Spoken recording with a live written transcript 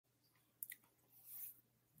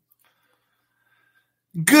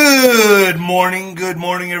Good morning,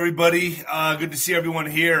 everybody. Good to see everyone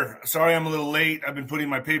here. Sorry I'm a little late. I've been putting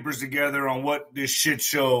my papers together on what this shit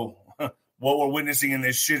show, what we're witnessing in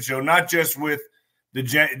this shit show, not just with the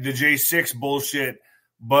J6 bullshit,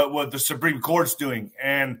 but what the Supreme Court's doing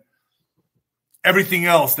and everything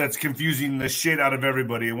else that's confusing the shit out of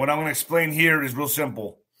everybody. And what I'm going to explain here is real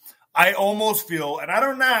simple. I almost feel, and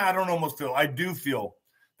I do feel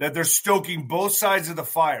that they're stoking both sides of the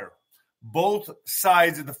fire. Both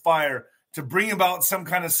sides of the fire to bring about some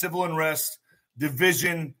kind of civil unrest,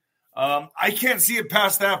 division. I can't see it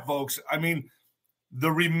past that, folks. I mean,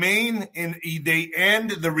 they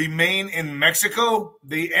end the remain in Mexico.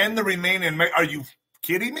 They end the remain in Mexico. Are you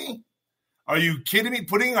kidding me? Are you kidding me?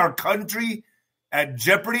 Putting our country at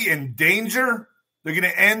jeopardy and danger? They're going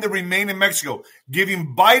to end the remain in Mexico,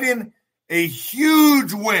 giving Biden a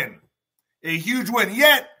huge win. A huge win.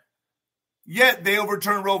 Yet they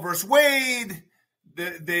overturn Roe versus Wade.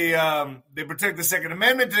 They protect the Second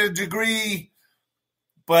Amendment to a degree,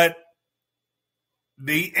 but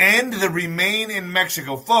they end the remain in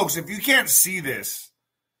Mexico. Folks, if you can't see this,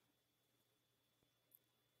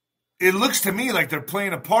 it looks to me like they're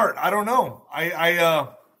playing a part. I don't know. I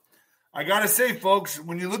gotta say, folks,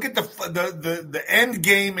 when you look at the end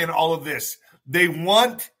game in all of this, they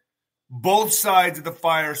want both sides of the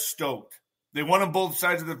fire stoked. They want them both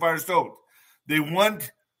sides of the fire stoked. They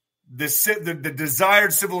want the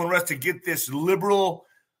desired civil unrest to get this liberal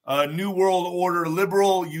new world order,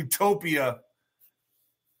 liberal utopia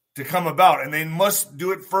to come about. And they must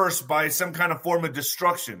do it first by some kind of form of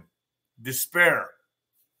destruction, despair.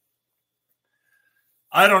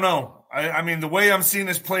 I don't know. I mean, the way I'm seeing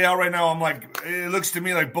this play out right now, I'm like, it looks to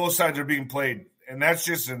me like both sides are being played. And that's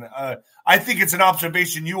just I think it's an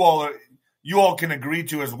observation you all can agree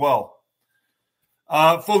to as well.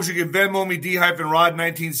 Folks, you can Venmo me D-Rod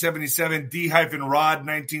 1977, D-Rod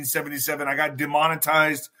 1977. I got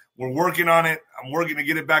demonetized. We're working on it. I'm working to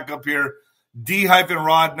get it back up here.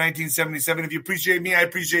 D-Rod 1977. If you appreciate me, I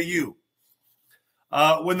appreciate you.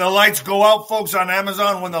 When the lights go out, folks, on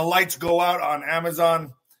Amazon,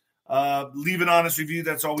 leave an honest review.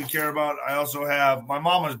 That's all we care about. I also have my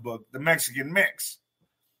mama's book, The Mexican Mix,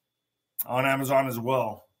 on Amazon as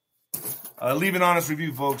well. Leave an honest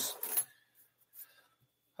review, folks.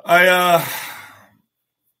 I'm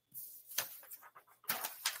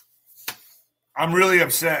really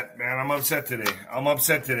upset, man. I'm upset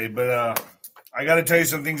today. But I got to tell you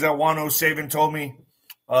some things that Juan O'Savin told me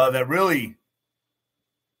that really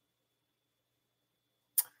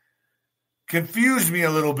confused me a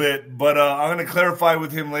little bit. But I'm going to clarify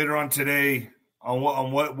with him later on today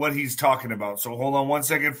on what he's talking about. So hold on one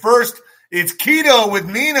second. First, it's Keto with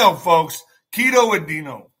Nino, folks. Keto with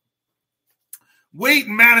Nino. Weight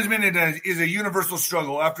management is a universal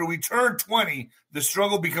struggle. After we turn 20, the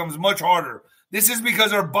struggle becomes much harder. This is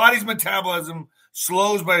because our body's metabolism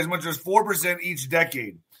slows by as much as 4% each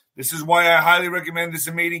decade. This is why I highly recommend this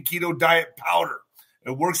amazing keto diet powder.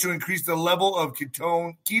 It works to increase the level of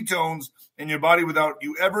ketones in your body without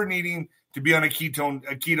you ever needing to be on a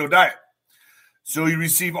keto diet. So you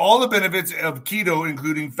receive all the benefits of keto,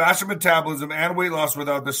 including faster metabolism and weight loss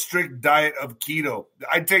without the strict diet of keto.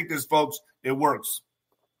 I take this, folks. It works.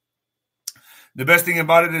 The best thing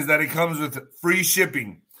about it is that it comes with free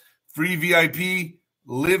shipping, free VIP,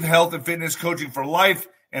 live health and fitness coaching for life,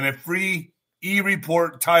 and a free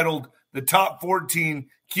e-report titled The Top 14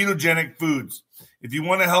 Ketogenic Foods. If you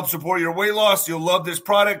want to help support your weight loss, you'll love this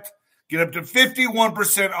product. Get up to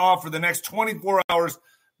 51% off for the next 24 hours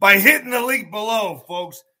by hitting the link below,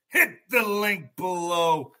 folks. Hit the link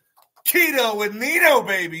below. Keto with Nino,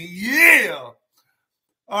 baby. Yeah.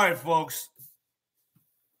 All right, folks.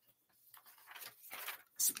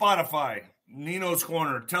 Spotify, Nino's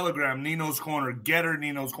Corner, Telegram, Nino's Corner, Getter,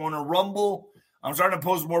 Nino's Corner, Rumble. I'm starting to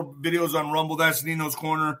post more videos on Rumble. That's Nino's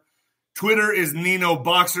Corner. Twitter is Nino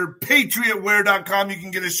Boxer. PatriotWear.com. You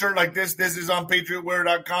can get a shirt like this. This is on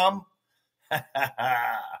PatriotWear.com.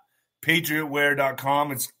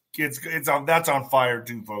 PatriotWear.com. That's on fire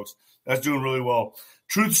too, folks. That's doing really well.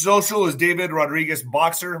 Truth Social is David Rodriguez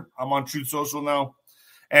Boxer. I'm on Truth Social now.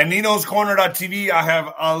 And Nino's Corner.tv, I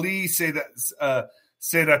have Ali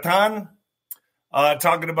Sedatan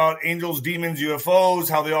talking about angels, demons, UFOs,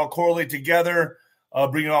 how they all correlate together,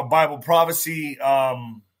 bringing out Bible prophecy,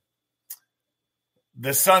 the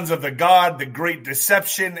sons of the God, the great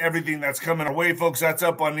deception, everything that's coming our way, folks. That's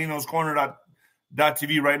up on Nino's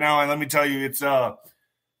Corner.tv right now. And let me tell you, it's that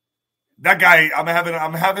guy.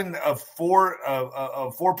 I'm having a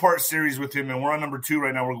four-part series with him, and we're on number 2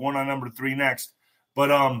 right now. We're going on number 3 next. But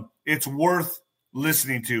it's worth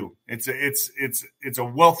listening to. It's a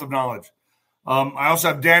wealth of knowledge. I also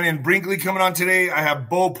have Daniel Brinkley coming on today. I have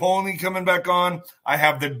Bo Polney coming back on. I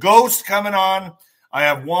have the Ghost coming on. I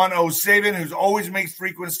have Juan O'Savin, who always makes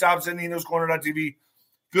frequent stops at Nino'sCorner.tv.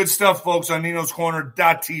 Good stuff, folks, on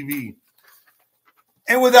Nino'sCorner.tv.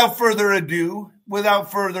 And without further ado,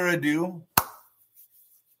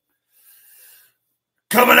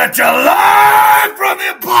 coming at you live from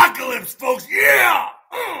the apocalypse, folks. Yeah!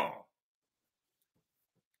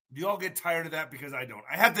 Do you all get tired of that? Because I don't.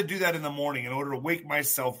 I have to do that in the morning in order to wake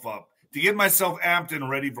myself up, to get myself amped and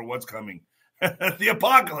ready for what's coming. The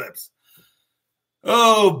apocalypse.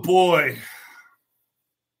 Oh, boy.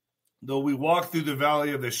 Though we walk through the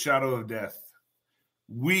valley of the shadow of death,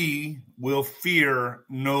 we will fear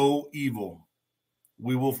no evil.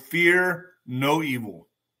 We will fear no evil.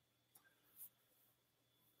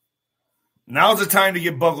 Now's the time to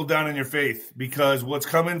get buckled down in your faith, because what's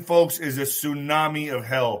coming, folks, is a tsunami of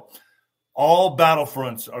hell. All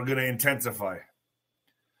battlefronts are going to intensify.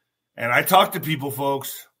 And I talk to people,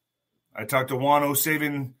 folks. I talked to Juan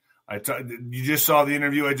O'Savin. You just saw the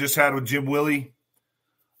interview I just had with Jim Willie.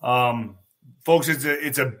 Folks,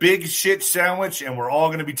 it's a big shit sandwich, and we're all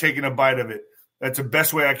going to be taking a bite of it. That's the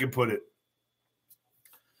best way I can put it.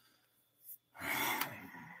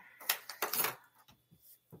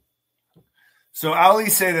 So Ali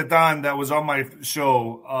Seydatan, that was on my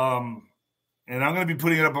show, and I'm going to be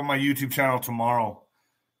putting it up on my YouTube channel tomorrow.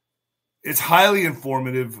 It's highly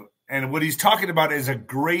informative, and what he's talking about is a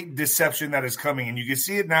great deception that is coming, and you can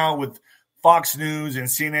see it now with Fox News and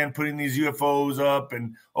CNN putting these UFOs up,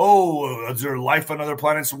 and, is there life on other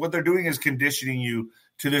planets? So what they're doing is conditioning you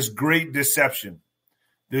to this great deception.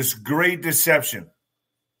 This great deception.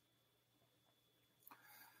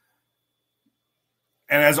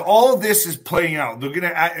 And as all of this is playing out, they're going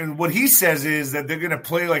to, and what he says is that they're going to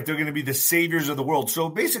play like they're going to be the saviors of the world. So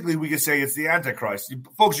basically, we could say it's the Antichrist.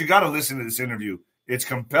 Folks, you got to listen to this interview. It's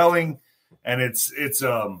compelling, and it's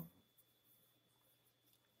so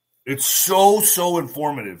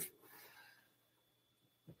informative.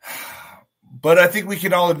 But I think we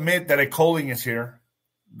can all admit that a culling is here.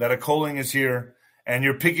 And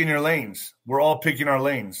you're picking your lanes. We're all picking our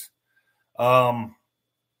lanes.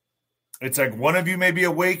 It's like one of you may be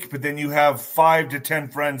awake, but then you have 5 to 10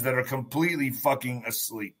 friends that are completely fucking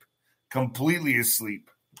asleep. Completely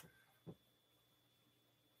asleep.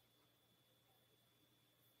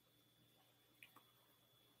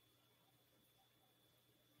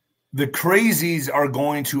 The crazies are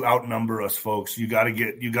going to outnumber us, folks. You got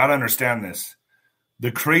to understand this.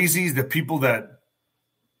 The crazies, the people that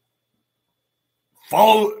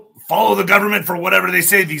follow the government for whatever they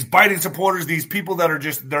say, these Biden supporters, these people that are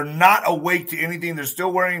they're not awake to anything. They're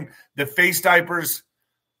still wearing the face diapers,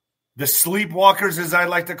 the sleepwalkers, as I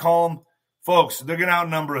like to call them. Folks, they're going to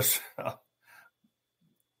outnumber us.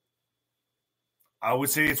 I would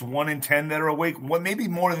say it's 1 in 10 that are awake. Maybe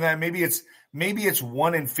more than that. Maybe it's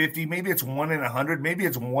 1 in 50. Maybe it's 1 in 100. Maybe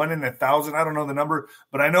it's 1 in 1,000. I don't know the number,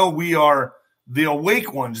 but I know we are the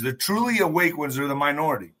awake ones. The truly awake ones are the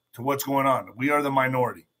minority to what's going on. We are the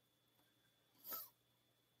minority.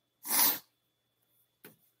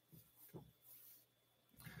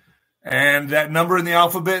 And that number in the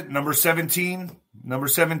alphabet, number 17,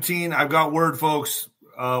 I've got word, folks.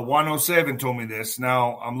 107 told me this.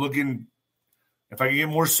 Now, I'm looking if I can get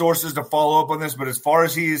more sources to follow up on this, but as far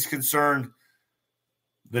as he is concerned,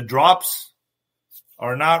 the drops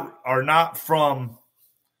are not from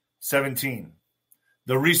 17.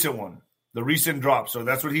 The recent one, the recent drop. So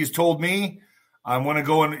that's what he's told me. I'm going to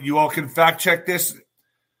go and you all can fact check this.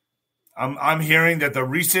 I'm hearing that the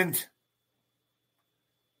recent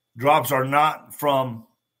drops are not from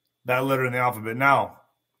that letter in the alphabet. Now,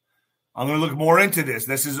 I'm going to look more into this.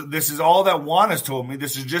 This is all that Juan has told me.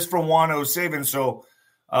 This is just from Juan O'Savin. So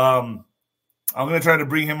I'm going to try to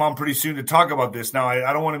bring him on pretty soon to talk about this. Now,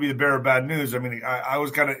 I don't want to be the bearer of bad news. I mean, I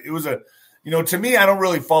was kind of – it was a – to me, I don't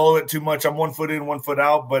really follow it too much. I'm 1 foot in, 1 foot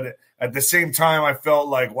out. But at the same time, I felt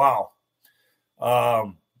like, wow,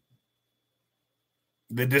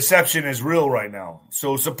 the deception is real right now.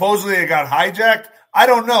 So supposedly it got hijacked. I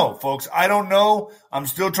don't know, folks. I don't know. I'm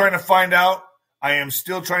still trying to find out. I am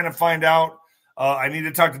still trying to find out. I need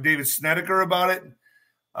to talk to David Snedeker about it.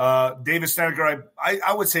 David Snedeker,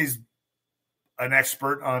 I would say, is an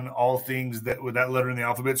expert on all things that with that letter in the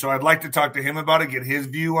alphabet. So I'd like to talk to him about it, get his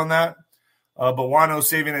view on that. But Juan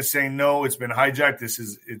O'Savin is saying no, it's been hijacked.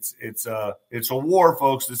 It's a war,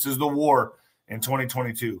 folks. This is the war in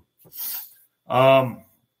 2022.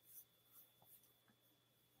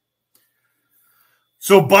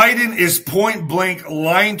 So Biden is point blank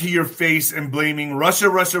lying to your face and blaming Russia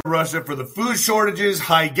for the food shortages,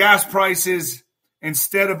 high gas prices,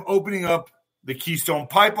 instead of opening up the Keystone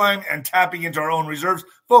Pipeline, and tapping into our own reserves.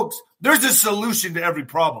 Folks, there's a solution to every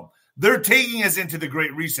problem. They're taking us into the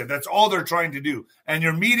Great Reset. That's all they're trying to do. And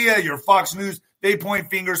your media, your Fox News, they point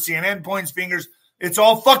fingers. CNN points fingers. It's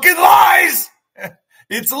all fucking lies.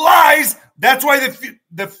 It's lies. That's why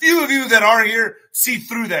the few of you that are here see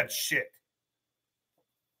through that shit.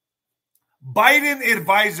 Biden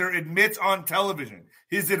advisor admits on television.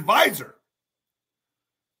 His advisor.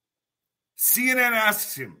 CNN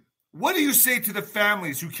asks him, what do you say to the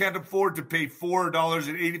families who can't afford to pay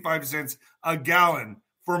 $4.85 a gallon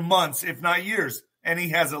for months, if not years? And he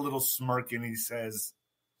has a little smirk and he says,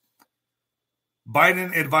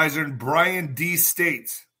 Biden advisor Brian D.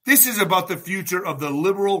 states, this is about the future of the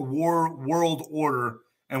liberal world order,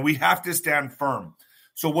 and we have to stand firm.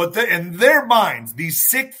 So in their minds, these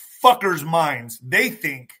sick fuckers' minds, they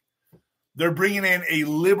think they're bringing in a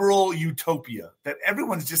liberal utopia that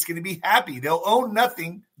everyone's just going to be happy. They'll own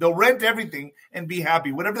nothing. They'll rent everything and be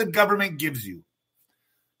happy. Whatever the government gives you.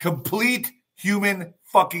 Complete human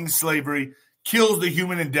fucking slavery kills the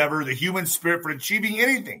human endeavor, the human spirit for achieving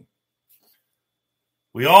anything.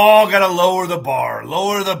 We all got to lower the bar,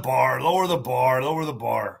 lower the bar, lower the bar, lower the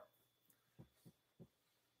bar.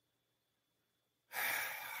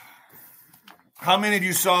 How many of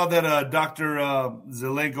you saw that Dr.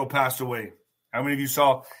 Zelenko passed away? How many of you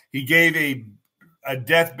saw he gave a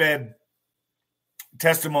deathbed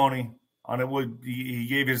testimony on it? He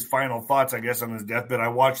gave his final thoughts, I guess, on his deathbed. I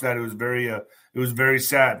watched that. It was very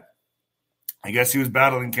sad. I guess he was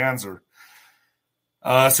battling cancer.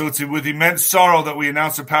 So it's with immense sorrow that we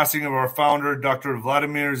announce the passing of our founder, Dr.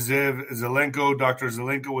 Vladimir Zelenko. Dr.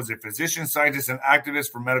 Zelenko was a physician, scientist, and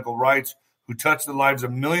activist for medical rights who touched the lives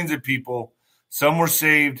of millions of people. Some were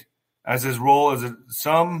saved as his role as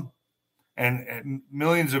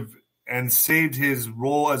millions of and saved his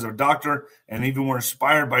role as a doctor, and even were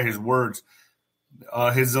inspired by his words.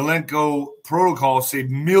 His Zelenko protocol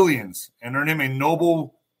saved millions and earned him a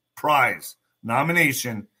Nobel Prize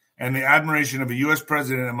nomination and the admiration of a U.S.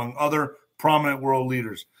 president, among other prominent world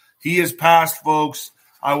leaders. He has passed, folks.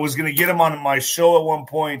 I was going to get him on my show at one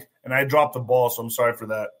point, and I dropped the ball, so I'm sorry for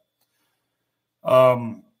that.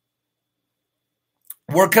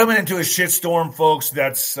 We're coming into a shitstorm, folks,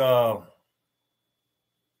 that's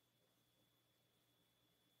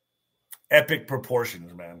epic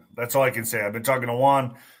proportions, man. That's all I can say. I've been talking to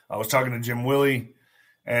Juan. I was talking to Jim Willie.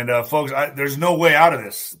 And, folks, there's no way out of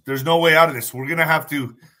this. There's no way out of this. We're going to have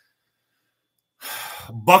to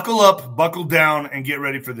buckle up, buckle down, and get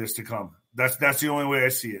ready for this to come. That's the only way I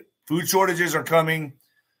see it. Food shortages are coming.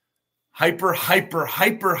 Hyper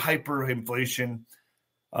inflation.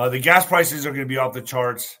 The gas prices are going to be off the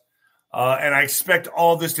charts. And I expect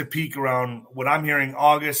all this to peak around what I'm hearing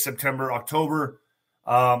August, September, October.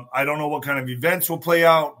 I don't know what kind of events will play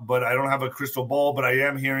out, but I don't have a crystal ball. But I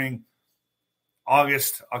am hearing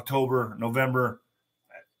August, October, November.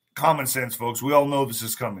 Common sense, folks. We all know this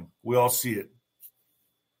is coming. We all see it.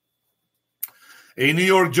 A New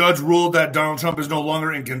York judge ruled that Donald Trump is no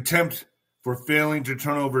longer in contempt for failing to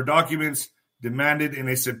turn over documents demanded in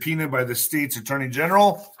a subpoena by the state's attorney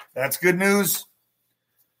general. That's good news.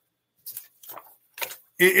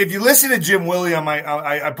 If you listen to Jim Willie on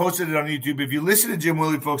I posted it on YouTube. If you listen to Jim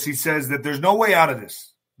Willie, folks, he says that there's no way out of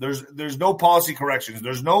this. There's no policy corrections.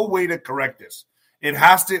 There's no way to correct this.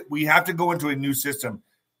 We have to go into a new system.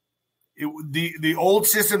 The old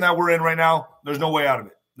system that we're in right now, there's no way out of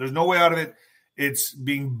it. There's no way out of it. It's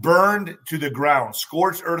being burned to the ground.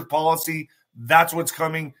 Scorched earth policy. That's what's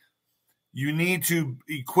coming. You need to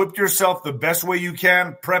equip yourself the best way you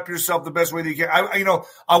can. Prep yourself the best way that you can.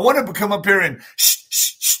 I want to come up here and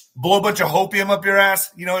blow a bunch of hopium up your ass.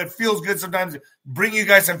 It feels good sometimes to bring you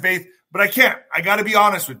guys some faith, but I can't. I got to be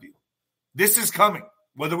honest with you. This is coming,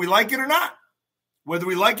 whether we like it or not. Whether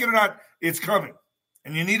we like it or not, it's coming,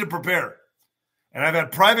 and you need to prepare. And I've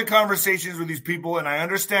had private conversations with these people, and I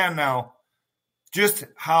understand now just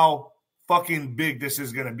how fucking big this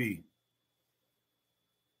is going to be.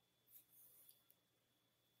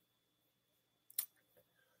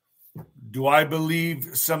 Do I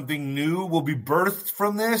believe something new will be birthed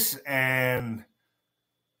from this? And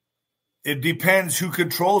it depends who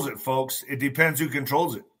controls it, folks. It depends who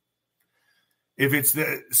controls it. If it's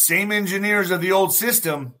the same engineers of the old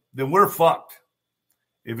system, then we're fucked.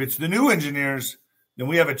 If it's the new engineers, then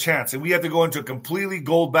we have a chance. And we have to go into a completely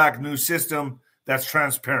gold-backed new system that's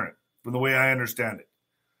transparent, from the way I understand it.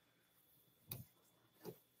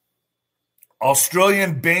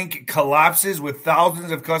 Australian bank collapses with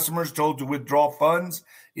thousands of customers told to withdraw funds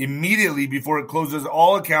immediately before it closes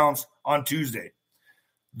all accounts on Tuesday.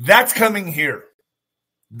 That's coming here.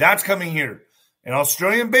 That's coming here. An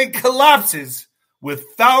Australian bank collapses with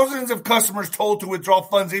thousands of customers told to withdraw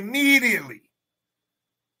funds immediately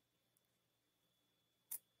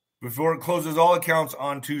before it closes all accounts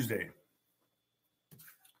on Tuesday.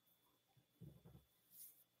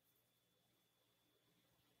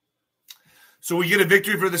 So we get a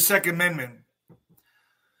victory for the Second Amendment.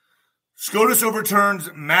 SCOTUS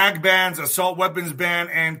overturns mag bans, assault weapons ban,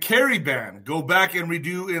 and carry ban. Go back and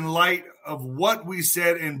redo in light of what we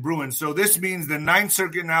said in Bruin. So this means the Ninth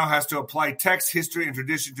Circuit now has to apply text, history, and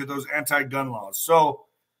tradition to those anti-gun laws. So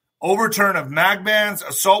overturn of mag bans,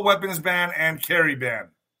 assault weapons ban, and carry ban.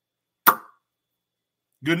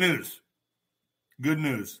 Good news. Good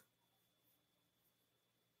news.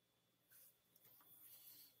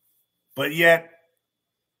 But yet,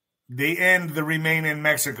 they end the Remain in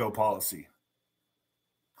Mexico policy.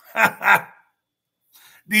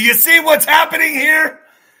 Do you see what's happening here?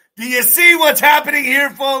 Do you see what's happening here,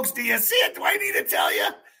 folks? Do you see it? Do I need to tell you?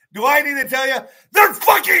 Do I need to tell you? They're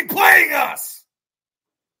fucking playing us!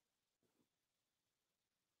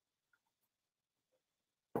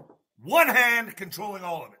 One hand controlling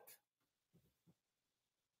all of it.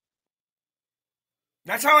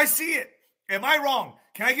 That's how I see it. Am I wrong?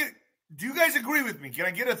 Do you guys agree with me? Can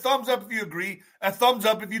I get a thumbs up if you agree, a thumbs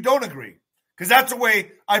up if you don't agree? Because that's the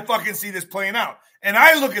way I fucking see this playing out. And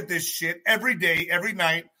I look at this shit every day, every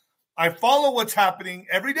night. I follow what's happening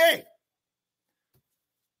every day.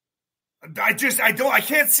 I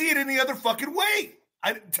can't see it any other fucking way.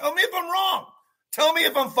 Tell me if I'm wrong. Tell me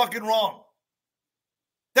if I'm fucking wrong.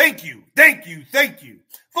 Thank you.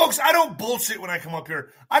 Folks, I don't bullshit when I come up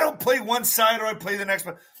here. I don't play one side or I play the next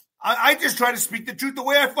one. I just try to speak the truth the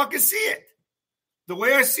way I fucking see it. The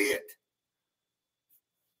way I see it.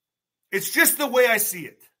 It's just the way I see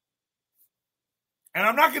it. And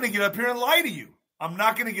I'm not going to get up here and lie to you.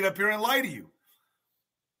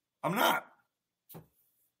 I'm not.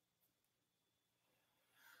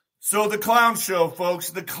 So the clown show,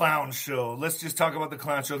 folks, the clown show. Let's just talk about the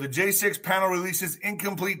clown show. The J6 panel releases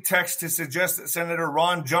incomplete text to suggest that Senator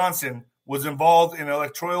Ron Johnson was involved in an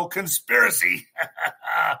electoral conspiracy.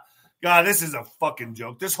 God, this is a fucking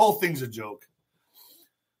joke. This whole thing's a joke.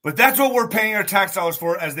 But that's what we're paying our tax dollars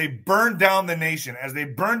for as they burn down the nation. As they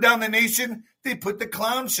burn down the nation, they put the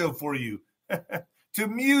clown show for you to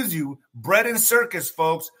amuse you. Bread and circus,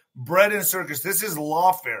 folks. Bread and circus. This is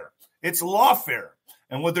lawfare. It's lawfare.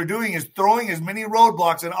 And what they're doing is throwing as many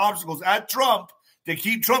roadblocks and obstacles at Trump to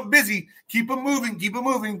keep Trump busy, keep him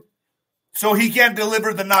moving, so he can't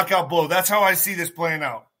deliver the knockout blow. That's how I see this playing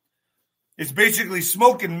out. It's basically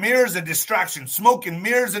smoke and mirrors and distraction. Smoke and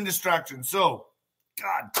mirrors and distraction. So,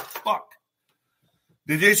 God, fuck.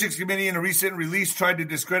 The J6 committee in a recent release tried to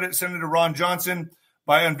discredit Senator Ron Johnson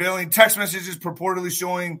by unveiling text messages purportedly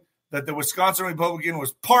showing that the Wisconsin Republican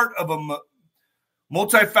was part of a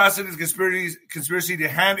multifaceted conspiracy to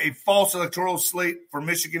hand a false electoral slate for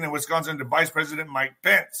Michigan and Wisconsin to Vice President Mike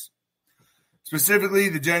Pence. Specifically,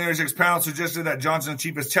 the January 6th panel suggested that Johnson's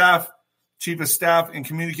chief of staff, in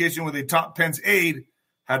communication with a top Pence aide,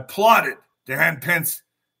 had plotted to hand Pence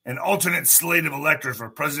an alternate slate of electors for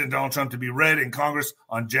President Donald Trump to be read in Congress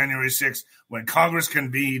on January 6th when Congress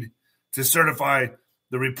convened to certify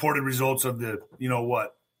the reported results of the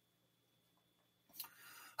you-know-what.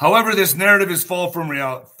 However, this narrative is far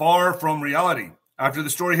from reality. After the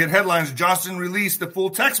story hit headlines, Johnson released the full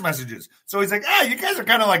text messages. So he's like, you guys are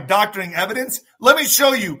kind of like doctoring evidence. Let me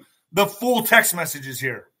show you the full text messages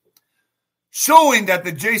here, showing that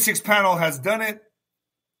the J6 panel has done it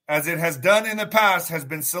as it has done in the past, has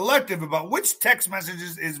been selective about which text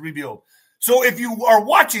messages is revealed. So if you are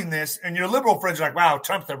watching this and your liberal friends are like, wow,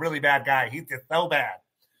 Trump's a really bad guy. He's just so bad.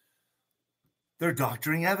 They're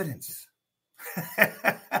doctoring evidence.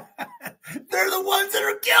 They're the ones that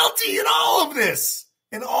are guilty in all of this.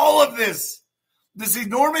 This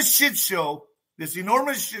enormous shit show.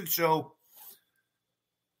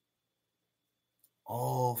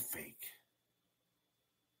 All fake.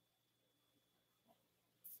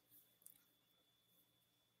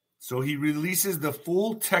 So he releases the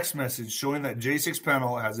full text message showing that J6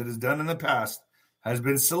 panel, as it has done in the past, has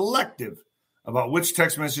been selective about which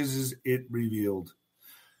text messages it revealed.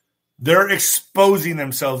 They're exposing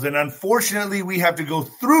themselves, and unfortunately, we have to go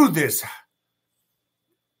through this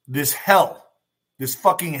hell, this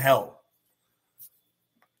fucking hell.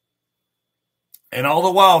 And all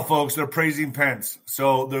the while, folks, they're praising Pence.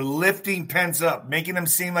 So they're lifting Pence up, making him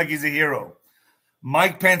seem like he's a hero.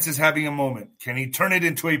 Mike Pence is having a moment. Can he turn it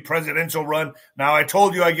into a presidential run? Now, I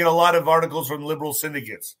told you I get a lot of articles from liberal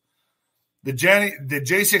syndicates. The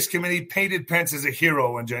J6 committee painted Pence as a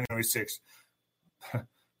hero on January 6th.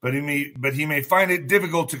 but he may find it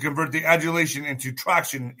difficult to convert the adulation into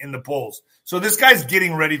traction in the polls. So this guy's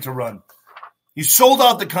getting ready to run. He sold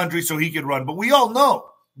out the country so he could run. But we all know.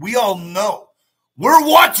 We're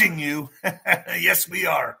watching you. Yes, we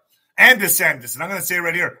are. And DeSantis. And I'm going to say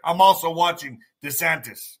right here, I'm also watching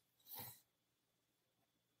DeSantis.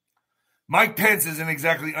 Mike Pence isn't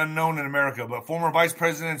exactly unknown in America, but former vice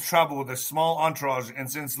presidents travel with a small entourage, and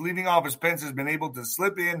since leaving office, Pence has been able to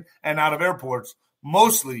slip in and out of airports,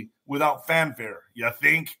 mostly without fanfare. You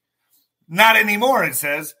think? Not anymore, it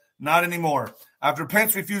says. Not anymore. After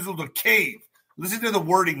Pence's refusal to cave. Listen to the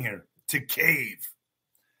wording here. To cave.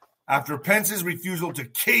 After Pence's refusal to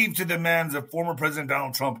cave to demands of former President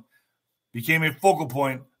Donald Trump became a focal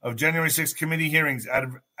point of January 6th committee hearings,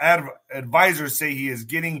 advisors say he is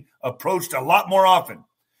getting approached a lot more often.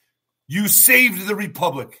 You saved the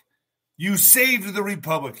republic. You saved the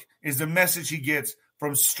republic is the message he gets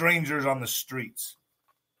from strangers on the streets.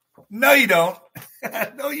 No, you don't.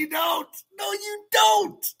 No, you don't. No, you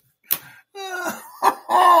don't.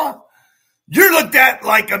 You're looked at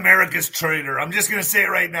like America's traitor. I'm just going to say it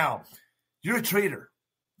right now. You're a traitor.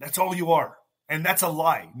 That's all you are. And that's a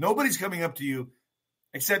lie. Nobody's coming up to you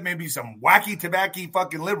except maybe some wacky tobacco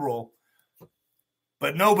fucking liberal.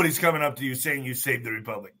 But nobody's coming up to you saying you saved the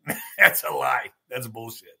republic. That's a lie. That's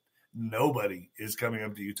bullshit. Nobody is coming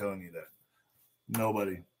up to you telling you that.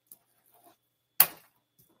 Nobody.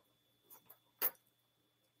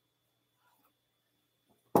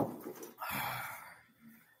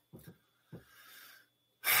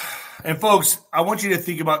 And folks, I want you to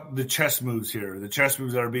think about the chess moves here, the chess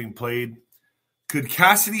moves that are being played. Could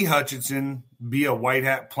Cassidy Hutchinson be a white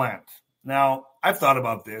hat plant? Now, I've thought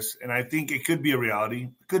about this, and I think it could be a reality.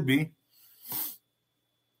 It could be.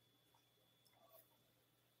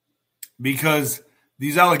 Because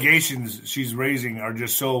these allegations she's raising are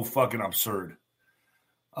just so fucking absurd.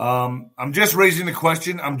 I'm just raising the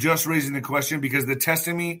question. Because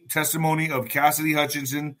the testimony of Cassidy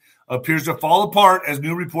Hutchinson appears to fall apart as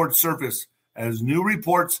new reports surface.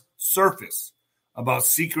 About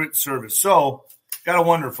Secret Service. So, gotta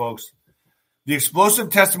wonder, folks. The explosive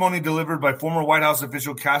testimony delivered by former White House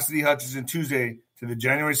official Cassidy Hutchinson Tuesday to the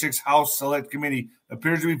January 6th House Select Committee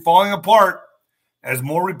appears to be falling apart as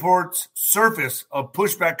more reports surface of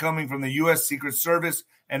pushback coming from the U.S. Secret Service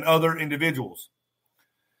and other individuals.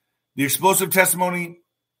 The explosive testimony,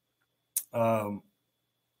 Cassidy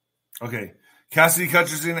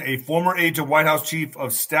Hutchinson, a former aide to White House Chief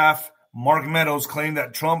of Staff Mark Meadows, claimed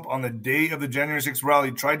that Trump, on the day of the January 6th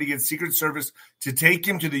rally, tried to get Secret Service to take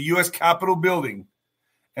him to the U.S. Capitol building,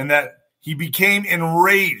 and that he became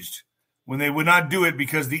enraged when they would not do it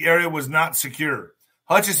because the area was not secure.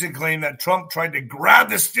 Hutchinson claimed that Trump tried to grab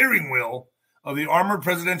the steering wheel of the armored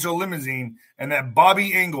presidential limousine, and that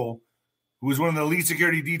Bobby Engel, who was one of the lead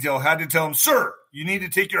security detail, had to tell him, "Sir, you need to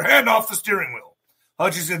take your hand off the steering wheel."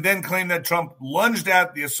 Hutchinson then claimed that Trump lunged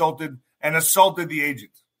at the assaulted the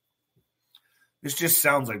agent. This just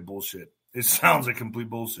sounds like bullshit. It sounds like complete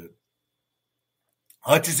bullshit.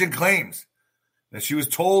 Hutchinson claims that she was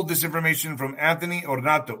told this information from Anthony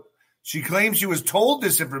Ornato. She claims she was told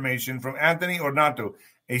this information from Anthony Ornato,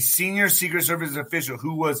 a senior Secret Service official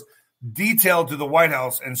who was detailed to the White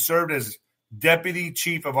House and served as deputy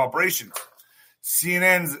chief of operations.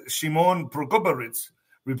 CNN's Shimon Prokopowicz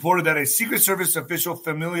reported that a Secret Service official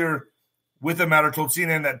familiar with the matter told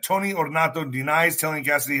CNN that Tony Ornato denies telling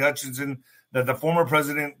Cassidy Hutchinson that the former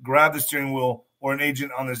president grabbed the steering wheel or an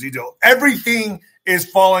agent on this detail. Everything is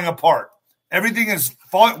falling apart. Everything is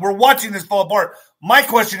falling. We're watching this fall apart. My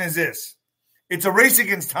question is this: it's a race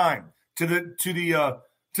against time to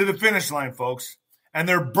the finish line, folks, and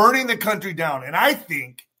they're burning the country down. And I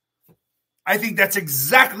think that's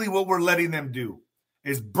exactly what we're letting them do: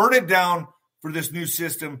 is burn it down for this new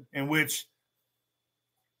system in which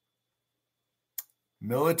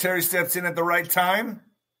military steps in at the right time.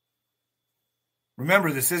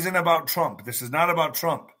 Remember, this isn't about Trump. This is not about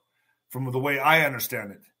Trump from the way I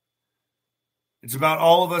understand it. It's about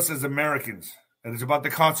all of us as Americans, and it's about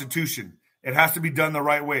the Constitution. It has to be done the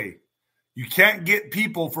right way. You can't get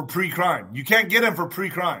people for pre-crime. You can't get them for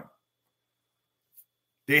pre-crime.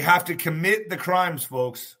 They have to commit the crimes,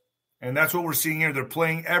 folks. And that's what we're seeing here. They're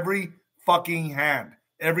playing every fucking hand.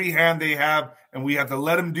 Every hand they have, and we have to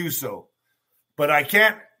let them do so. But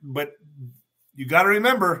you got to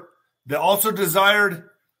remember, the also desired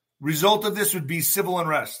result of this would be civil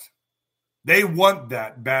unrest. They want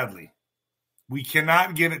that badly. We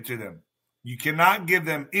cannot give it to them. You cannot give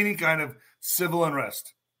them any kind of civil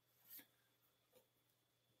unrest.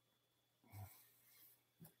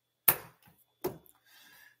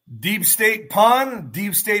 Deep State Pawn.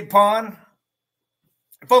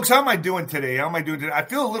 Folks, how am I doing today? I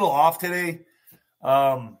feel a little off today.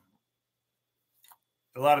 A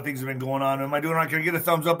lot of things have been going on. Am I doing all right? Can I get a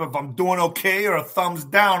thumbs up if I'm doing okay, or a thumbs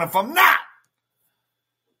down if I'm not?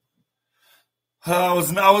 I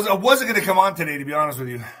wasn't going to come on today, to be honest with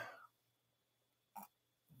you.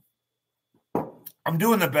 I'm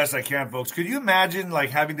doing the best I can, folks. Could you imagine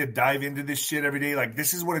having to dive into this shit every day?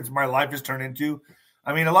 This is what my life has turned into.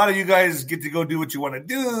 I mean, a lot of you guys get to go do what you want to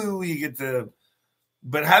do. You get to,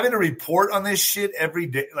 but having to report on this shit every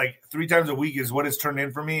day, 3 times a week, is what it's turned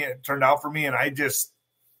out for me. And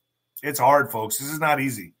it's hard, folks. This is not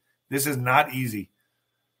easy.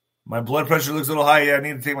 My blood pressure looks a little high. Yeah, I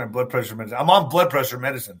need to take my blood pressure medicine. I'm on blood pressure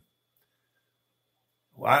medicine.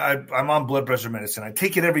 I'm on blood pressure medicine. I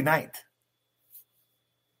take it every night.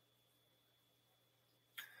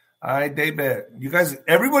 Daybed. You guys,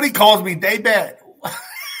 everybody calls me Daybed.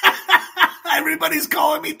 Everybody's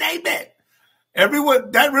calling me Daybed.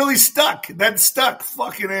 Everyone, that really stuck. That stuck.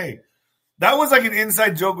 Fucking A. That was like an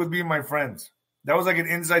inside joke with me and my friends.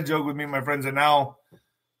 And now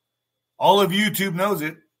all of YouTube knows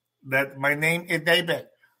it, that my name is Daybed.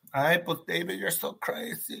 But David, you're so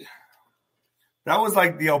crazy. That was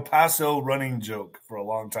like the El Paso running joke for a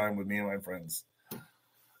long time with me and my friends.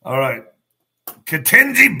 All right.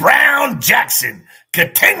 Ketanji Brown Jackson.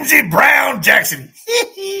 Ketanji Brown.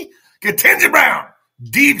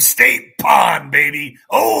 Deep state pawn, baby.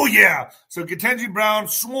 Oh, yeah. So Ketanji Brown,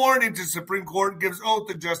 sworn into Supreme Court, gives her oath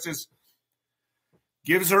to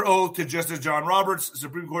Justice John Roberts.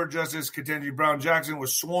 Supreme Court Justice Ketanji Brown Jackson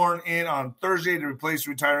was sworn in on Thursday to replace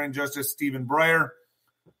retiring Justice Stephen Breyer,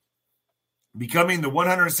 becoming the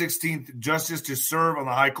 116th justice to serve on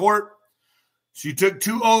the High Court. She took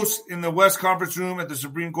 2 oaths in the West Conference Room at the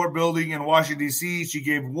Supreme Court building in Washington, D.C. She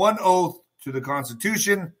gave 1 oath to the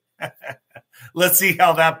Constitution. Let's see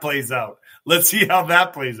how that plays out.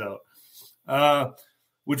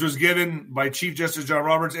 Which was given by Chief Justice John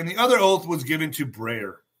Roberts, and the other oath was given to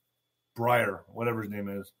Breyer, whatever his name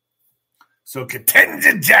is. So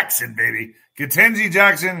Ketanji Jackson, baby. Ketanji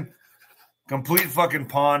Jackson, complete fucking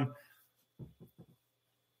pawn.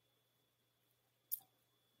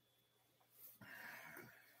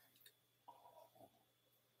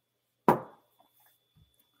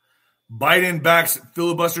 Biden backs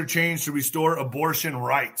filibuster change to restore abortion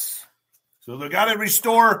rights. So they got to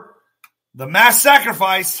restore the mass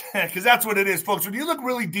sacrifice, because that's what it is, folks. When you look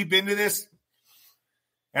really deep into this,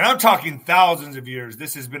 and I'm talking thousands of years,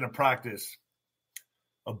 this has been a practice.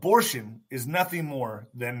 Abortion is nothing more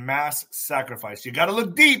than mass sacrifice. You got to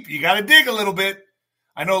look deep. You got to dig a little bit.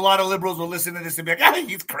 I know a lot of liberals will listen to this and be like,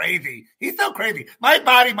 he's crazy. He's so crazy. My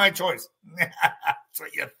body, my choice. That's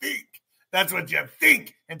what you think. That's what you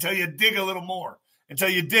think until you dig a little more, until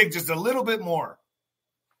you dig just a little bit more.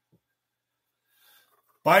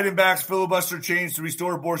 Biden backs filibuster change to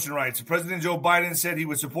restore abortion rights. President Joe Biden said he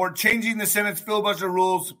would support changing the Senate's filibuster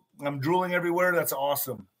rules. I'm drooling everywhere. That's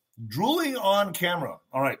awesome. Drooling on camera.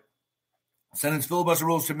 All right. Senate's filibuster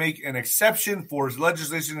rules to make an exception for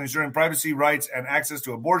legislation ensuring privacy rights and access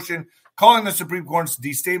to abortion, calling the Supreme Court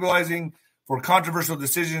destabilizing for controversial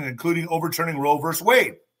decisions, including overturning Roe v.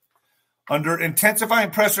 Wade. Under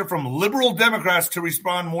intensifying pressure from liberal Democrats to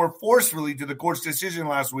respond more forcefully to the court's decision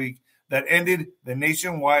last week that ended the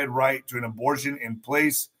nationwide right to an abortion in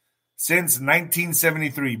place since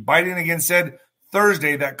 1973, Biden again said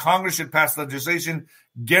Thursday that Congress should pass legislation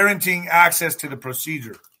guaranteeing access to the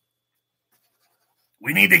procedure.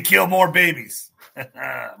 We need to kill more babies.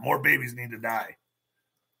 More babies need to die.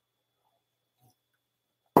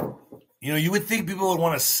 You know, you would think people would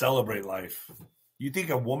want to celebrate life. You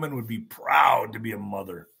think a woman would be proud to be a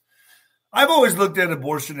mother. I've always looked at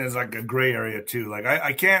abortion as like a gray area too. Like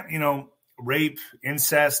I can't, rape,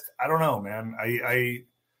 incest. I don't know, man.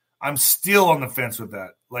 I'm still on the fence with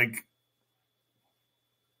that.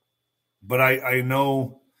 But I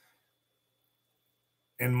know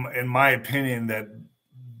in my opinion that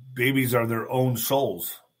babies are their own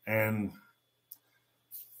souls and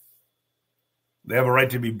they have a right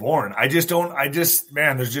to be born.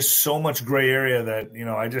 Man, there's just so much gray area that,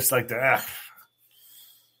 I just like to,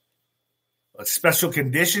 special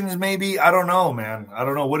conditions maybe? I don't know, man. I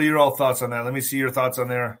don't know. What are your all thoughts on that? Let me see your thoughts on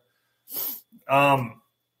there.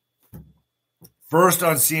 First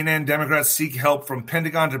on CNN, Democrats seek help from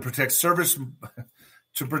Pentagon to protect service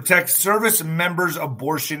members'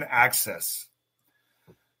 abortion access.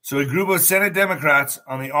 So a group of Senate Democrats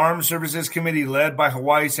on the Armed Services Committee led by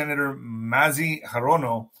Hawaii Senator Mazi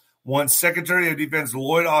Hirono wants Secretary of Defense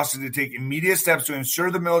Lloyd Austin to take immediate steps to ensure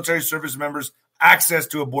the military service members' access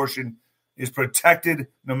to abortion is protected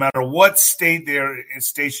no matter what state they are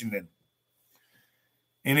stationed in.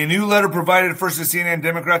 In a new letter provided first to CNN,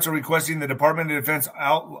 Democrats are requesting the Department of Defense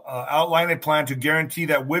outline a plan to guarantee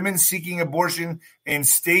that women seeking abortion in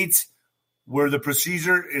states where the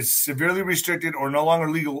procedure is severely restricted or no longer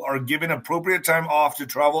legal are given appropriate time off to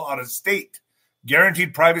travel out of state,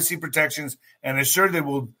 guaranteed privacy protections, and assured they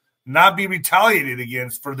will not be retaliated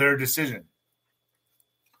against for their decision.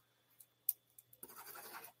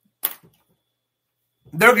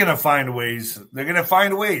 They're going to find ways. They're going to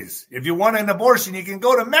find ways. If you want an abortion, you can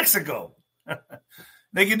go to Mexico.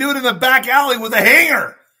 They can do it in the back alley with a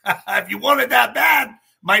hanger. If you want it that bad,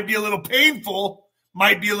 might be a little painful,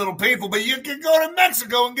 but you can go to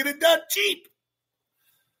Mexico and get it done cheap.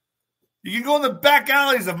 You can go in the back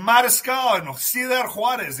alleys of Mariscal and Ciudad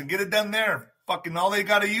Juarez and get it done there. Fucking all they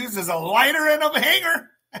got to use is a lighter and a hanger.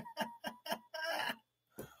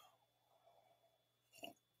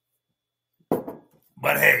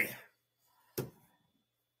 But hey,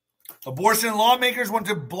 abortion lawmakers want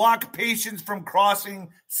to block patients from crossing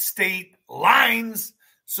state lines.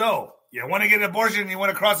 So, you want to get an abortion and you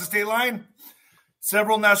want to cross the state line?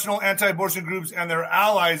 Several national anti-abortion groups and their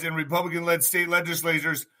allies in Republican-led state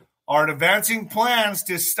legislatures are advancing plans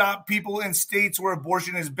to stop people in states where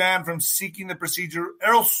abortion is banned from seeking the procedure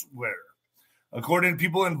elsewhere, according to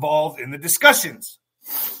people involved in the discussions.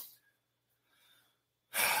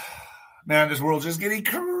 Man, this world's just getting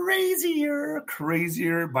crazier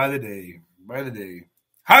by the day.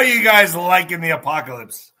 How are you guys liking the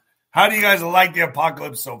apocalypse? How do you guys like the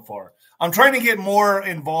apocalypse so far? I'm trying to get more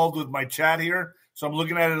involved with my chat here, so I'm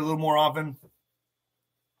looking at it a little more often.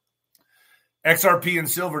 XRP and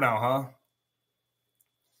silver now, huh?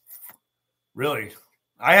 Really?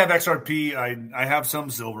 I have XRP. I have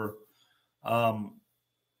some silver. Loved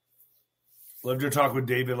your talk with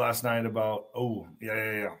David last night about,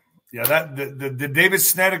 Yeah, that the David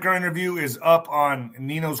Snedeker interview is up on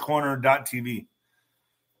ninoscorner.tv.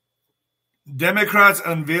 Democrats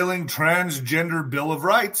unveiling transgender Bill of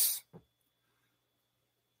Rights.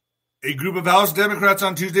 A group of House Democrats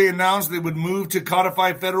on Tuesday announced they would move to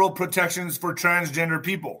codify federal protections for transgender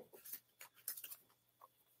people.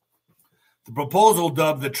 The proposal,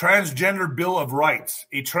 dubbed the Transgender Bill of Rights,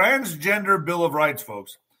 a transgender Bill of Rights,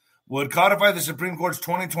 folks, would codify the Supreme Court's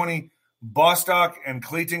 2020 Bostock and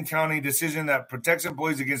Clayton County decision that protects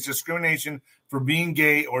employees against discrimination for being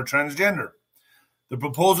gay or transgender. The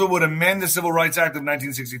proposal would amend the Civil Rights Act of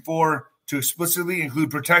 1964 to explicitly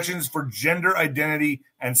include protections for gender identity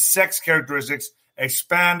and sex characteristics,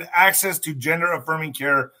 expand access to gender-affirming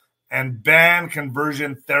care, and ban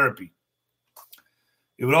conversion therapy.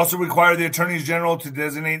 It would also require the attorneys general to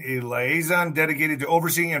designate a liaison dedicated to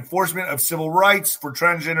overseeing enforcement of civil rights for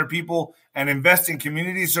transgender people and invest in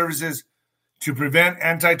community services to prevent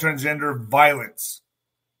anti-transgender violence.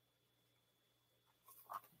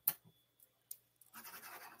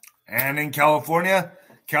 And in California,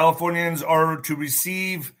 Californians are to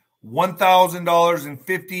receive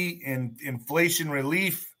 $1,050 in inflation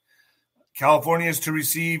relief. California is to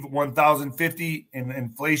receive $1,050 in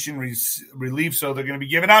inflation relief, so they're going to be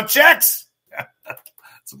giving out checks.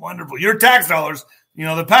 It's wonderful. Your tax dollars,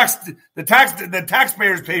 the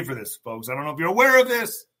taxpayers pay for this, folks. I don't know if you're aware of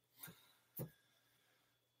this.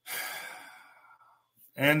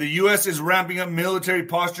 And the U.S. is ramping up military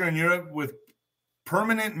posture in Europe with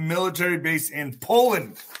permanent military base in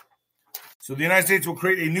Poland. So the United States will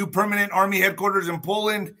create a new permanent army headquarters in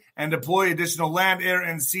Poland and deploy additional land, air,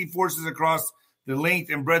 and sea forces across the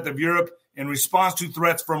length and breadth of Europe in response to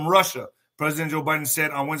threats from Russia, President Joe Biden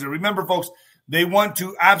said on Wednesday. Remember, folks, they want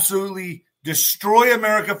to absolutely destroy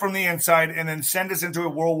America from the inside and then send us into a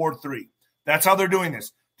World War III. That's how they're doing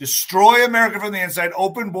this. Destroy America from the inside,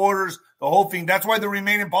 open borders, the whole thing. That's why the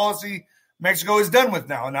remaining policy Mexico is done with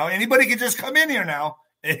now. Now, anybody can just come in here now.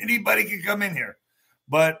 Anybody can come in here.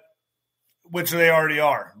 But which they already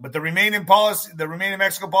are. But the remaining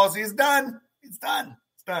Mexico policy is done. It's done.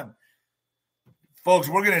 Folks,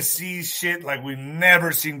 we're going to see shit like we've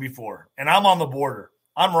never seen before. And I'm on the border.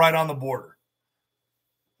 I'm right on the border.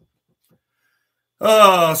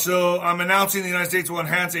 So I'm announcing the United States will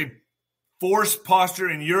enhance a force posture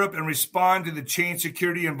in Europe and respond to the changed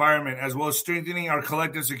security environment, as well as strengthening our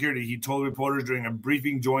collective security, he told reporters during a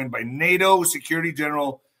briefing joined by NATO Security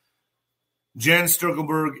General Jens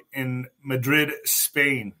Stoltenberg in Madrid,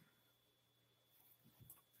 Spain.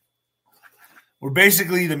 We're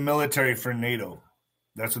basically the military for NATO.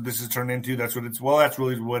 That's what this has turned into. That's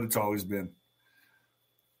really what it's always been.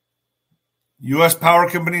 U.S. power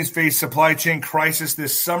companies face supply chain crisis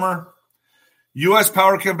this summer. U.S.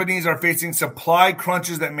 power companies are facing supply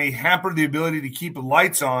crunches that may hamper the ability to keep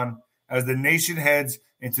lights on as the nation heads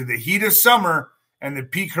into the heat of summer and the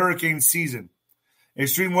peak hurricane season.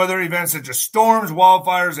 Extreme weather events such as storms,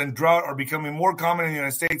 wildfires, and drought are becoming more common in the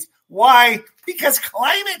United States. Why? Because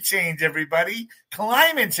climate change, everybody.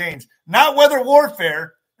 Climate change. Not weather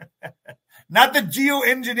warfare. Not the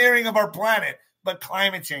geoengineering of our planet, but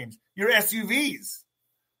climate change. Your SUVs.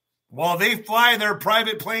 While they fly their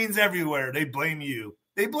private planes everywhere, they blame you.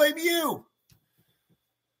 They blame you.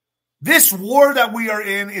 This war that we are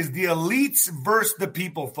in is the elites versus the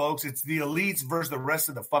people, folks. It's the elites versus the rest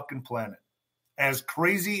of the fucking planet. As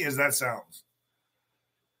crazy as that sounds.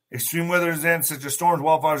 Extreme weather events such as storms,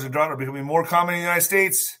 wildfires, and drought are becoming more common in the United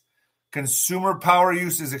States. Consumer power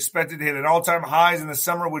use is expected to hit at all-time highs in the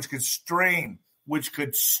summer, which could strain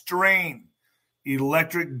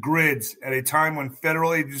electric grids at a time when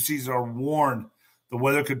federal agencies are warned the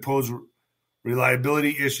weather could pose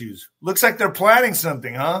reliability issues. Looks like they're planning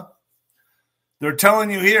something, huh? They're telling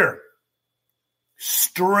you here,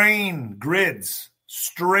 strain grids.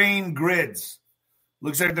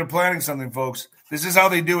 Looks like they're planning something, folks. This is how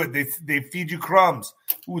they do it. They feed you crumbs.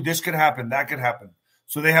 Ooh, this could happen. That could happen.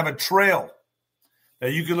 So they have a trail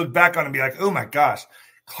that you can look back on and be like, oh my gosh,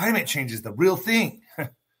 climate change is the real thing.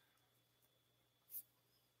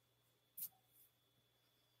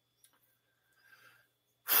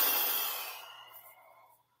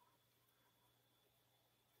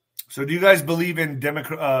 So do you guys believe in demonic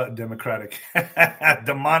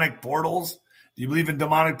portals? Do you believe in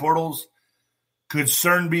demonic portals? Could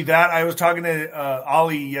CERN be that? I was talking to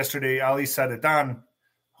Ali yesterday, Ali Sadetan.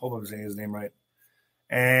 Hope I'm saying his name right.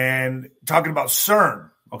 And talking about CERN.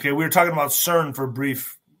 Okay, we were talking about CERN for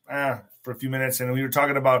a few minutes, and we were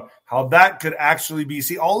talking about how that could actually be.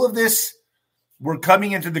 See, all of this, we're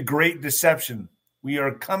coming into the Great Deception. We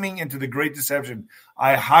are coming into the Great Deception.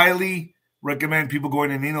 I highly recommend people going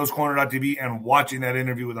to ninoscorner.tv and watching that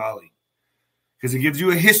interview with Ali. Because it gives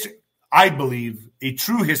you a history, I believe, a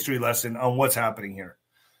true history lesson on what's happening here.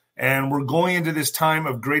 And we're going into this time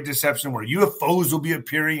of great deception where UFOs will be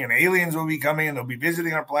appearing and aliens will be coming and they'll be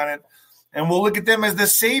visiting our planet. And we'll look at them as the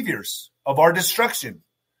saviors of our destruction.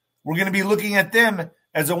 We're going to be looking at them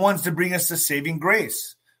as the ones to bring us to saving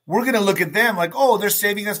grace. We're going to look at them like, oh, they're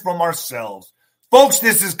saving us from ourselves. Folks,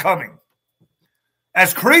 this is coming.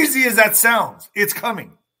 As crazy as that sounds, it's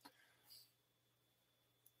coming.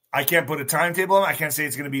 I can't put a timetable on it. I can't say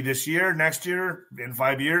it's going to be this year, next year, in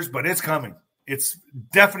 5 years, but it's coming. It's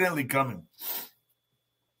definitely coming.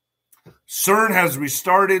 CERN has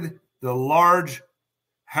restarted the Large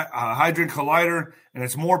Hadron Collider, and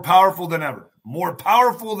it's more powerful than ever. More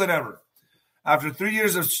powerful than ever. After 3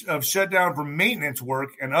 years of shutdown for maintenance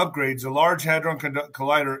work and upgrades, the Large Hadron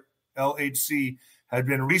Collider, LHC, had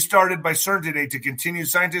been restarted by CERN today to continue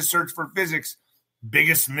scientists' search for physics'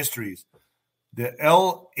 biggest mysteries. The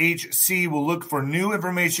LHC will look for new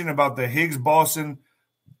information about the Higgs boson.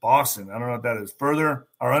 I don't know what that is. Further,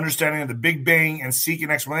 our understanding of the Big Bang and seek an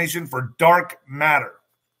explanation for dark matter.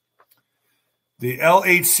 The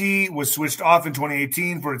LHC was switched off in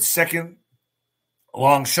 2018 for its second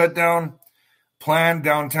long shutdown. Planned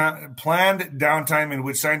downtime in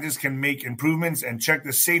which scientists can make improvements and check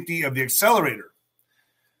the safety of the accelerator.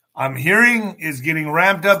 I'm hearing is getting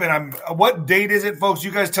ramped up, and what date is it, folks?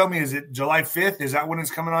 You guys tell me, is it July 5th? Is that when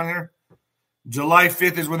it's coming on here? July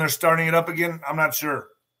 5th is when they're starting it up again? I'm not sure.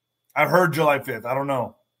 I've heard July 5th. I don't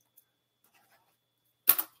know.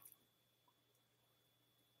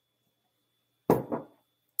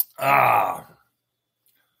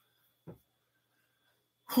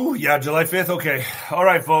 Yeah, July 5th. Okay. All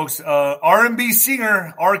right, folks. R&B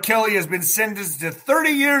singer R. Kelly has been sentenced to 30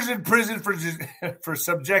 years in prison for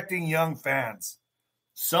subjecting young fans,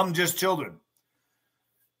 some just children,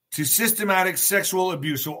 to systematic sexual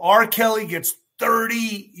abuse. So R. Kelly gets 30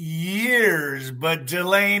 years, but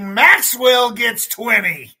Ghislaine Maxwell gets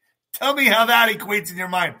 20. Tell me how that equates in your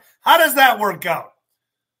mind. How does that work out?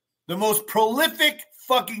 The most prolific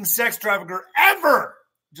fucking sex trafficker ever,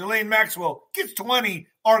 Ghislaine Maxwell, gets 20.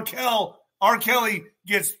 R. Kelly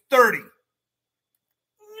gets 30.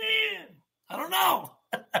 I don't know.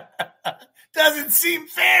 Doesn't seem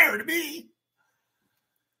fair to me.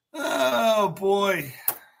 Oh, boy.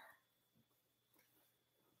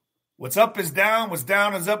 What's up is down. What's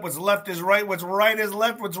down is up. What's left is right. What's right is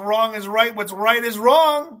left. What's wrong is right. What's right is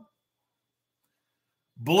wrong.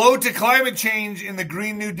 Blow to climate change in the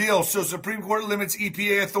Green New Deal. So Supreme Court limits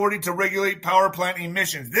EPA authority to regulate power plant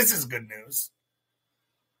emissions. This is good news.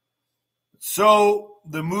 So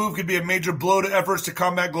the move could be a major blow to efforts to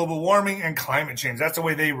combat global warming and climate change. That's the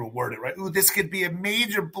way they word it, right? Ooh, this could be a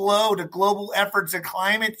major blow to global efforts in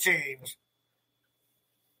climate change.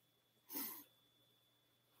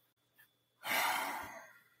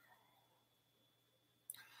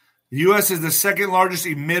 The U.S. is the second largest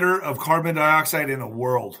emitter of carbon dioxide in the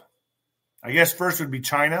world. I guess first would be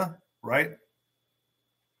China, right?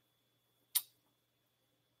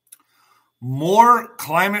 More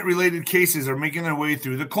climate-related cases are making their way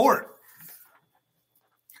through the court.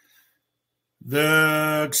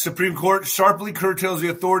 The Supreme Court sharply curtails the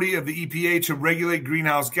authority of the EPA to regulate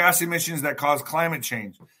greenhouse gas emissions that cause climate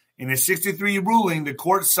change. In a 6-3 ruling, the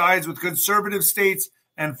court sides with conservative states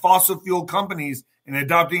and fossil fuel companies in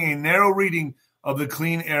adopting a narrow reading of the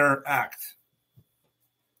Clean Air Act.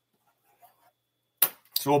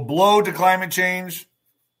 So a blow to climate change.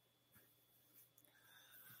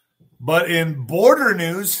 But in border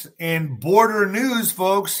news,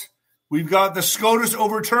 folks, we've got the SCOTUS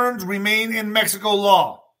overturns remain in Mexico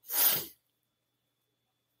law.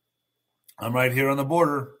 I'm right here on the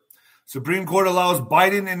border. Supreme Court allows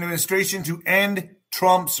Biden administration to end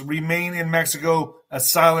Trump's remain in Mexico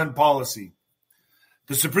asylum policy.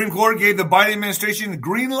 The Supreme Court gave the Biden administration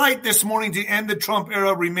green light this morning to end the Trump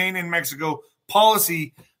era remain in Mexico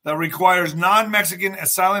policy that requires non-Mexican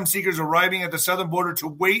asylum seekers arriving at the southern border to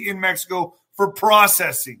wait in Mexico for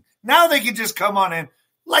processing. Now they can just come on in.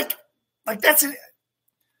 Like that's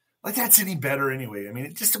any better anyway. I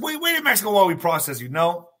mean, just wait in Mexico while we process you.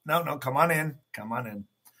 No, come on in.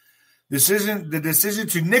 The decision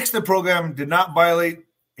to nix the program did not violate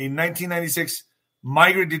a 1996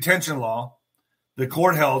 migrant detention law. The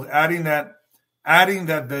court held, adding that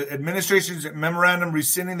the administration's memorandum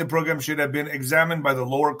rescinding the program should have been examined by the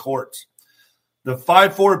lower courts. The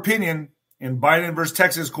 5-4 opinion in Biden v.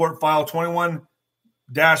 Texas Court File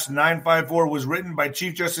 21-954 was written by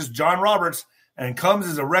Chief Justice John Roberts and comes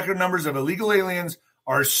as the record numbers of illegal aliens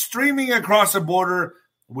are streaming across the border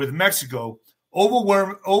with Mexico,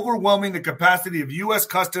 overwhelming the capacity of U.S.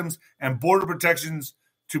 Customs and Border Protections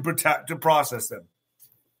to process them.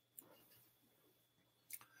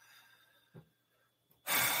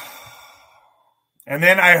 And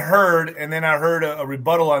then I heard a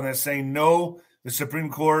rebuttal on this saying, no, the Supreme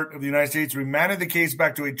Court of the United States remanded the case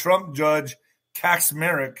back to a Trump judge,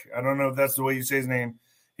 Kaczmarek. I don't know if that's the way you say his name.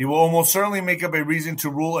 He will almost certainly make up a reason to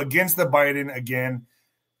rule against the Biden again,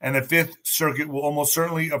 and the Fifth Circuit will almost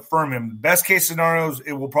certainly affirm him. Best case scenarios,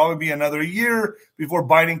 it will probably be another year before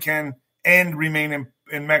Biden can end remain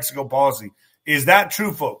in Mexico policy. Is that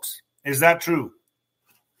true, folks? Is that true?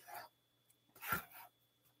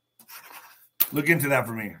 Look into that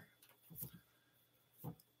for me.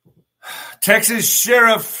 Texas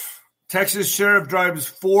sheriff drives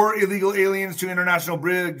 4 illegal aliens to International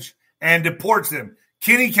Bridge and deports them.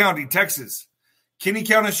 Kinney County, Texas. Kinney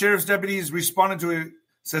County Sheriff's deputies responded to a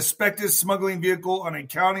suspected smuggling vehicle on a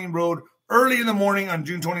county road early in the morning on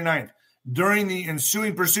June 29th. During the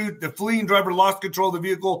ensuing pursuit, the fleeing driver lost control of the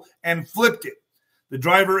vehicle and flipped it. The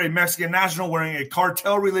driver, a Mexican national wearing a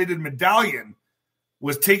cartel-related medallion,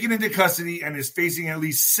 was taken into custody and is facing at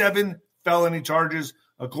least 7 felony charges,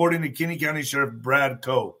 according to Kinney County Sheriff Brad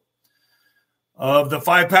Coe. Of the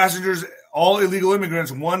 5 passengers, all illegal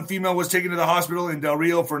immigrants, 1 female was taken to the hospital in Del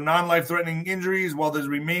Rio for non-life-threatening injuries, while the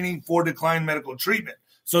remaining 4 declined medical treatment.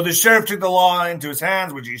 So the sheriff took the law into his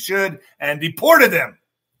hands, which he should, and deported them.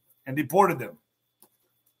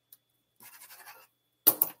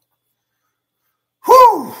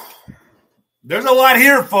 Whew! There's a lot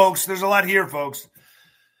here, folks.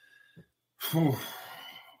 Whew.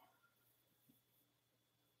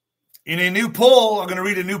 In a new poll, I'm going to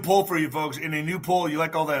read a new poll for you folks. In a new poll, you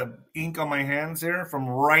like all the ink on my hands there from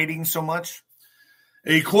writing so much?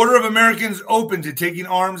 A quarter of Americans open to taking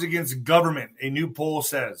arms against government, a new poll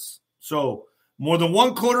says. So, more than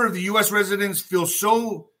 1/4 of the U.S. residents feel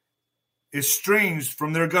so estranged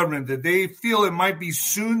from their government that they feel it might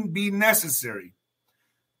soon be necessary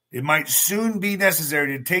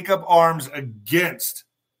to take up arms against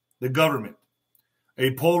the government.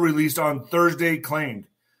 A poll released on Thursday claimed.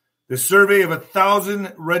 The survey of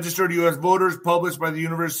 1,000 registered U.S. voters published by the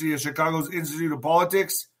University of Chicago's Institute of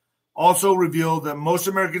Politics also revealed that most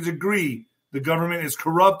Americans agree the government is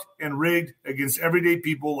corrupt and rigged against everyday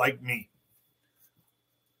people like me.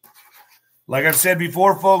 Like I've said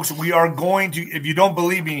before, folks, we are going to, if you don't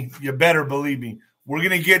believe me, you better believe me, we're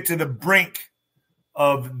going to get to the brink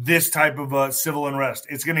of this type of civil unrest.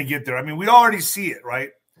 It's going to get there. I mean, we already see it,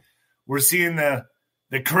 right? We're seeing the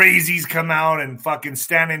crazies come out and fucking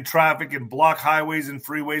stand in traffic and block highways and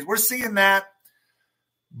freeways. We're seeing that.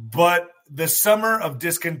 But the summer of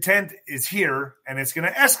discontent is here, and it's going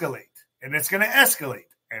to escalate, and it's going to escalate,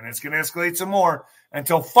 and it's going to escalate some more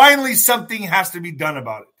until finally something has to be done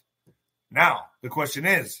about it. Now, the question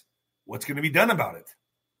is, what's going to be done about it?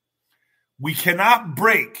 We cannot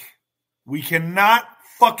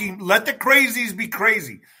fucking let the crazies be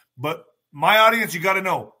crazy. But my audience, you got to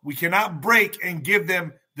know, we cannot break and give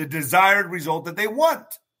them the desired result that they want.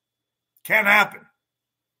 Can't happen.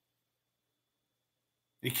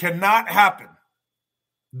 It cannot happen.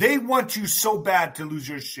 They want you so bad to lose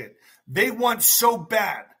your shit. They want so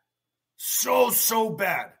bad, so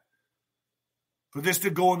bad for this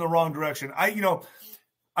to go in the wrong direction.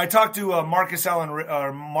 I talked to Marcus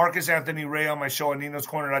Anthony Ray on my show on Nino's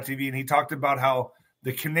Corner.tv, and he talked about how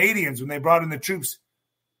the Canadians, when they brought in the troops,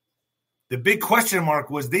 the big question mark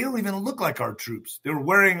was they don't even look like our troops. They were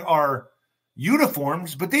wearing our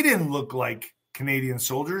uniforms, but they didn't look like Canadian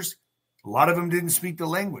soldiers. A lot of them didn't speak the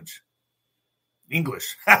language.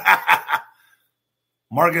 English.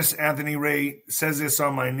 Marcus Anthony Ray says this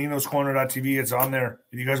on my Nino's Corner.tv. It's on there.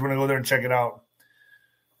 If you guys want to go there and check it out.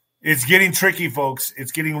 It's getting tricky, folks.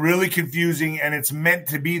 It's getting really confusing, and it's meant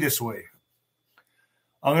to be this way.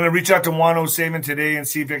 I'm going to reach out to Juan O'Savin today and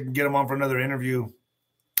see if I can get him on for another interview.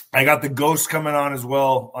 I got the Ghost coming on as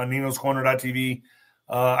well on Nino's Corner.tv.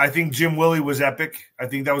 I think Jim Willie was epic. I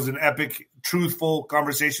think that was an epic, truthful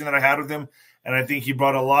conversation that I had with him, and I think he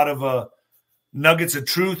brought a lot of nuggets of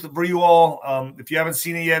truth for you all. If you haven't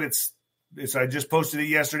seen it yet, it's I just posted it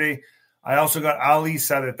yesterday. I also got Ali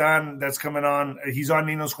Sadetan that's coming on. He's on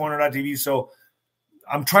Nino's Corner.tv. So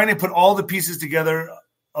I'm trying to put all the pieces together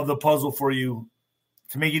of the puzzle for you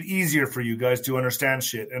to make it easier for you guys to understand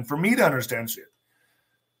shit and for me to understand shit.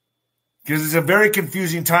 Because it's a very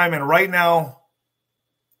confusing time, and right now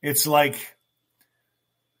it's like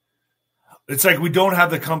we don't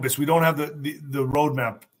have the compass. We don't have the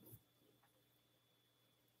roadmap.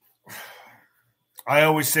 I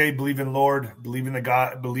always say believe in Lord, believe in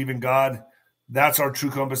God. That's our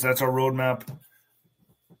true compass. That's our roadmap.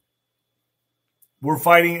 We're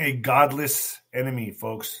fighting a godless enemy,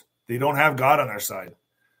 folks. They don't have God on their side.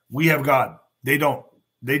 We have God. They don't.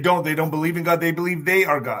 They don't believe in God. They believe they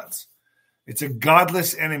are gods. It's a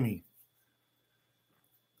godless enemy.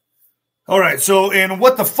 All right, so in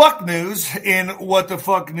what the fuck news,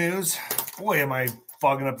 boy, am I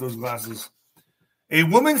fogging up those glasses. A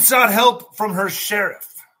woman sought help from her sheriff.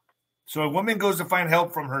 So a woman goes to find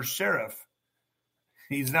help from her sheriff.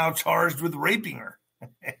 He's now charged with raping her.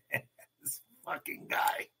 This fucking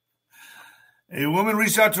guy. A woman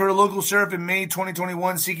reached out to her local sheriff in May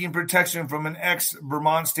 2021 seeking protection from an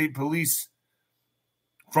ex-Vermont State Police.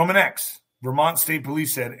 Vermont State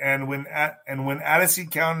Police said, and when Addison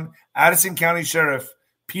County Sheriff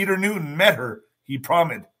Peter Newton met her, he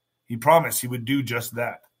promised he would do just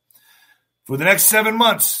that. For the next 7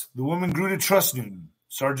 months, the woman grew to trust Newton.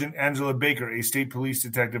 Sergeant Angela Baker, a state police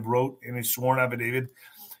detective, wrote in a sworn affidavit.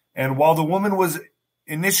 And while the woman was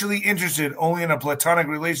initially interested only in a platonic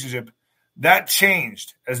relationship, that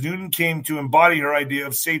changed as Newton came to embody her idea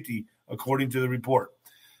of safety, according to the report.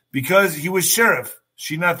 Because he was sheriff,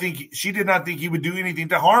 she did not think he would do anything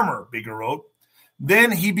to harm her, Baker wrote.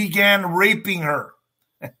 Then he began raping her.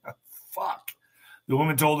 Fuck. The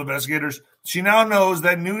woman told investigators she now knows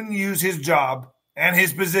that Newton used his job and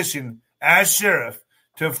his position as sheriff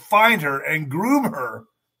to find her and groom her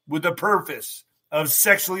with the purpose of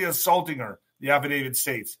sexually assaulting her, the affidavit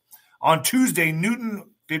states. On Tuesday, Newton,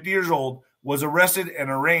 50 years old, was arrested and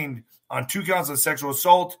arraigned on 2 counts of sexual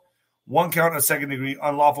assault, 1 count of second-degree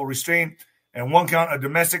unlawful restraint, and 1 count of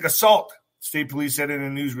domestic assault, state police said in a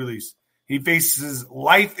news release. He faces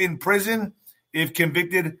life in prison if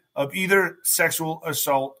convicted of either sexual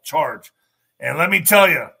assault charge. And let me tell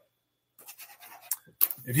you,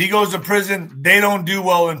 if he goes to prison, they don't do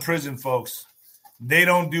well in prison, folks. They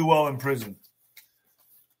don't do well in prison.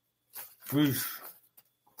 Oof.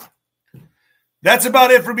 That's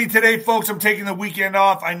about it for me today, folks. I'm taking the weekend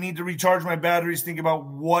off. I need to recharge my batteries, think about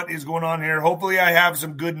what is going on here. Hopefully I have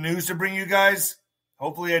some good news to bring you guys.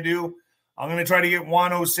 Hopefully I do. I'm going to try to get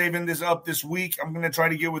Juan O'Savin this week. I'm going to try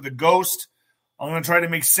to get with the Ghost. I'm going to try to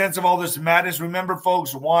make sense of all this madness. Remember,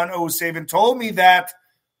 folks, Juan O'Savin told me that.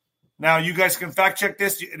 Now you guys can fact check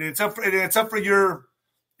this, and it's up for your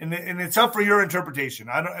interpretation.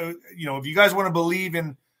 I don't, if you guys want to believe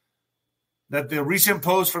in that the recent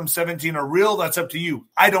posts from 17 are real, that's up to you.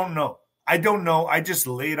 I don't know. I just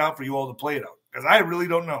lay it out for you all to play it out because I really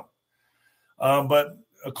don't know. But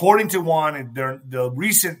according to Juan, the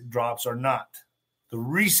recent drops are not. The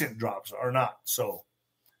recent drops are not. So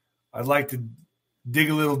I'd like to dig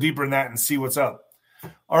a little deeper in that and see what's up.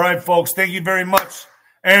 All right, folks, thank you very much.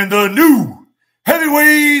 And the new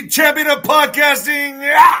heavyweight champion of podcasting.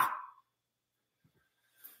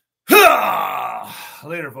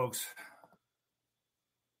 Later, folks.